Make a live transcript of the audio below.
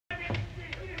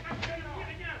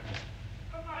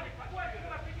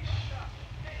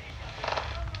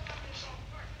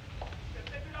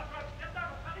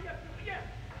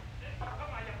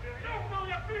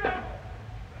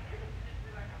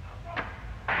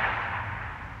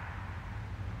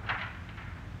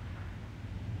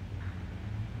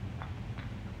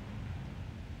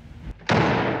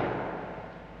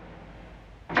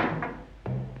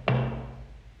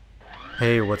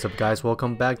Hey, what's up guys,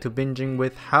 welcome back to Binging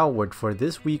with Howard. For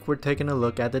this week, we're taking a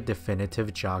look at the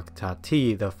definitive Jacques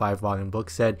Tati, the 5-volume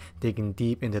book set digging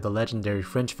deep into the legendary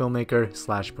French filmmaker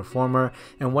slash performer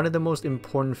and one of the most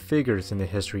important figures in the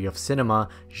history of cinema,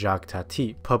 Jacques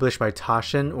Tati. Published by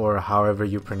Taschen, or however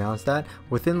you pronounce that,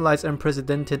 within lies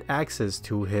unprecedented access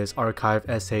to his archive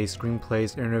essays,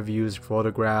 screenplays, interviews,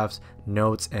 photographs,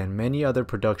 notes, and many other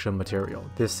production material.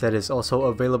 This set is also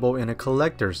available in a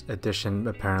collector's edition,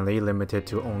 apparently limited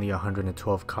to only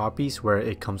 112 copies, where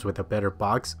it comes with a better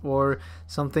box or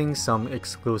something, some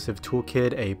exclusive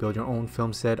toolkit, a build your own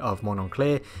film set of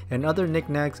Monocle, and other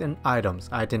knickknacks and items.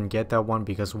 I didn't get that one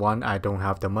because 1, I don't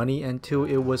have the money, and 2,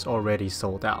 it was already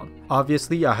sold out.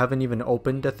 Obviously, I haven't even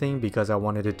opened the thing because I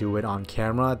wanted to do it on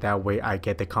camera, that way I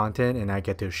get the content and I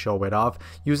get to show it off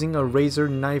using a razor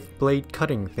knife blade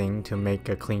cutting thing to make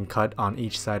a clean cut on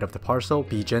each side of the parcel.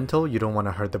 Be gentle, you don't want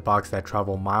to hurt the box that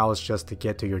travel miles just to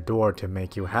get to your door to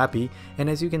make you happy. And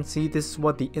as you can see, this is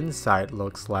what the inside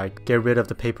looks like. Get rid of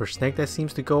the paper snake that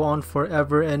seems to go on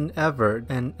forever and ever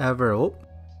and ever. Oh.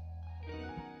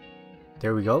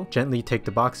 There we go. Gently take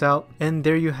the box out, and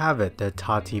there you have it, the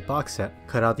Tati box set.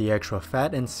 Cut out the extra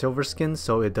fat and silver skin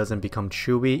so it doesn't become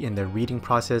chewy in the reading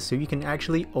process, so you can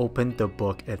actually open the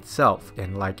book itself.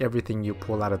 And like everything you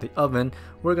pull out of the oven,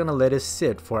 we're gonna let it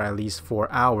sit for at least 4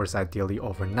 hours, ideally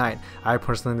overnight. I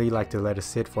personally like to let it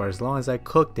sit for as long as I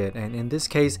cooked it, and in this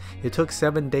case, it took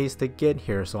 7 days to get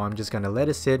here, so I'm just gonna let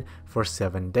it sit for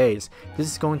 7 days. This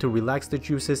is going to relax the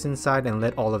juices inside and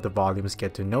let all of the volumes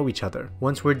get to know each other.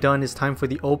 Once we're done, it's time for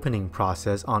the opening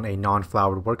process. On a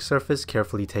non-floured work surface,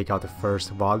 carefully take out the first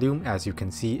volume. As you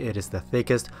can see, it is the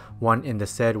thickest one in the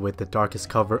set with the darkest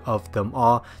cover of them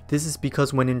all. This is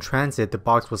because when in transit, the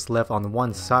box was left on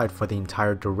one side for the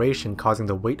entire duration, causing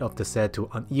the weight of the set to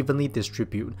unevenly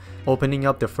distribute. Opening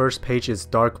up, the first page is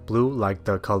dark blue like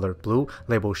the color blue,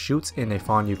 labeled Shoots in a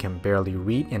font you can barely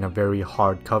read, in a very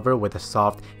hard cover with a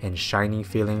soft and shiny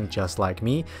feeling just like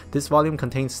me. This volume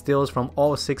contains stills from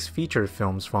all 6 feature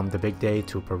films from The Big Day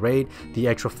to Parade. The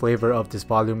extra flavor of this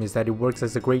volume is that it works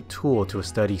as a great tool to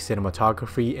study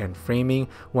cinematography and framing.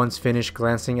 Once finished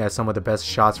glancing at some of the best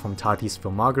shots from Tati's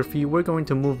filmography, we're going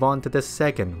to move on to the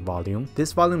second volume.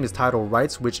 This volume is titled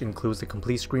Rights, which includes the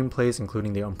complete screenplays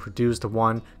including the unproduced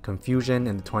one, Confusion,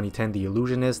 and the 2010 The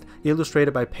Illusionist,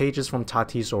 illustrated by pages from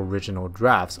Tati's original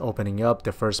drafts. Opening up,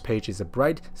 the first page is a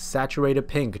bright, saturated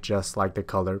pink, just like the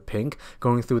color pink.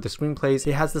 Going through the screenplays,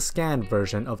 it has the scanned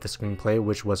version of the screenplay,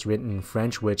 which was written in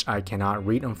French, which I cannot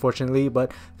read unfortunately,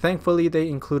 but thankfully they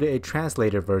included a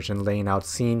translated version laying out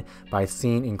scene by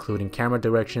scene, including camera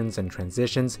directions and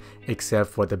transitions, except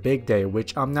for The Big Day,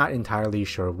 which I'm not entirely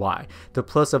sure why. The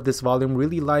plus of this volume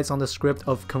really lies on the script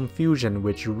of Confusion,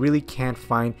 which you really can't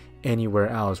find anywhere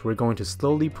else. We're going to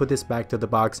slowly put this back to the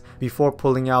box before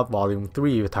pulling out volume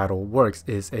 3, titled Works,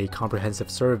 is a comprehensive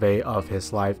survey of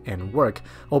his life and work.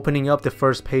 Opening up, the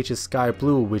first page is sky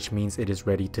blue, which means it is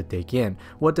ready to dig in.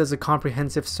 What does a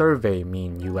comprehensive survey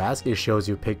mean, you ask? It shows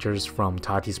you pictures from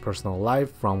Tati's personal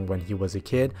life from when he was a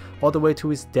kid all the way to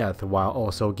his death, while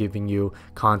also giving you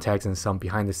context and some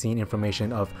behind the scene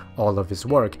information of all of his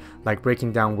work, like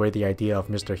breaking down where the idea of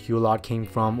Mr. Hulot came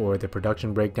from or the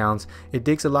production breakdowns. It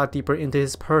digs a lot deeper into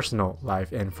his personal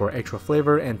life, and for extra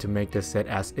flavor and to make this set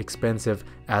as expensive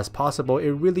as possible, it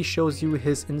really shows you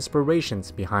his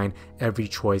inspirations behind every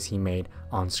choice he made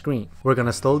on screen. We're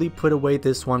gonna slowly put away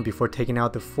this one before taking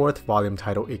out the 4th volume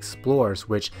titled Explores,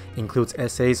 which includes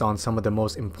essays on some of the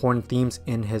most important themes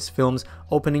in his films.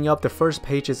 Opening up, the first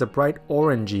page is a bright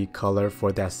orangey color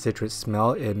for that citrus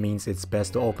smell. It means it's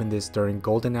best to open this during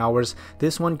golden hours.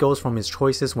 This one goes from his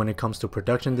choices when it comes to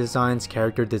production designs,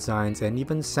 character designs, and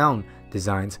even sound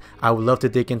designs. I would love to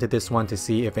dig into this one to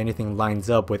see if anything lines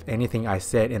up with anything I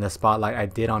said in the spotlight I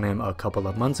did on him a couple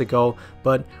of months ago,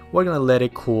 but we're gonna let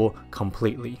it cool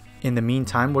completely. In the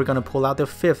meantime, we're gonna pull out the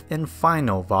 5th and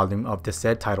final volume of the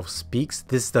set, titled Speaks.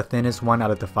 This is the thinnest one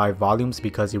out of the 5 volumes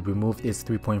because it removed its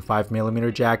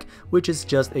 3.5mm jack, which is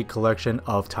just a collection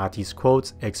of Tati's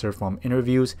quotes, excerpts from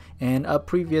interviews, and a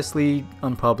previously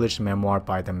unpublished memoir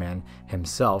by the man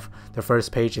himself. The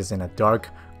first page is in a dark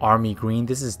army green.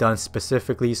 This is done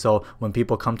specifically so when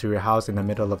people come to your house in the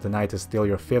middle of the night to steal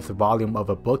your 5th volume of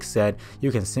a book set,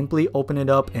 you can simply open it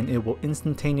up and it will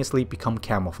instantaneously become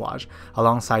camouflage.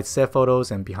 Alongside set photos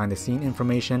and behind the scene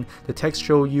information, the text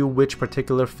show you which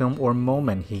particular film or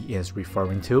moment he is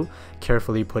referring to.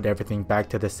 Carefully put everything back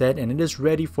to the set and it is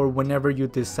ready for whenever you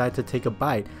decide to take a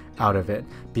bite out of it.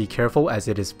 Be careful as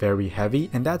it is very heavy,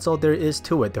 and that's all there is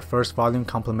to it. The first volume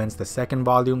complements the second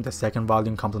volume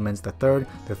complements the third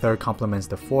The third compliments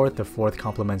the fourth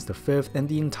compliments the fifth, and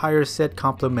the entire set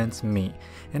compliments me.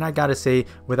 And I gotta say,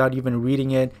 without even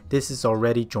reading it, this is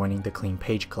already joining the Clean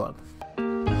Page Club.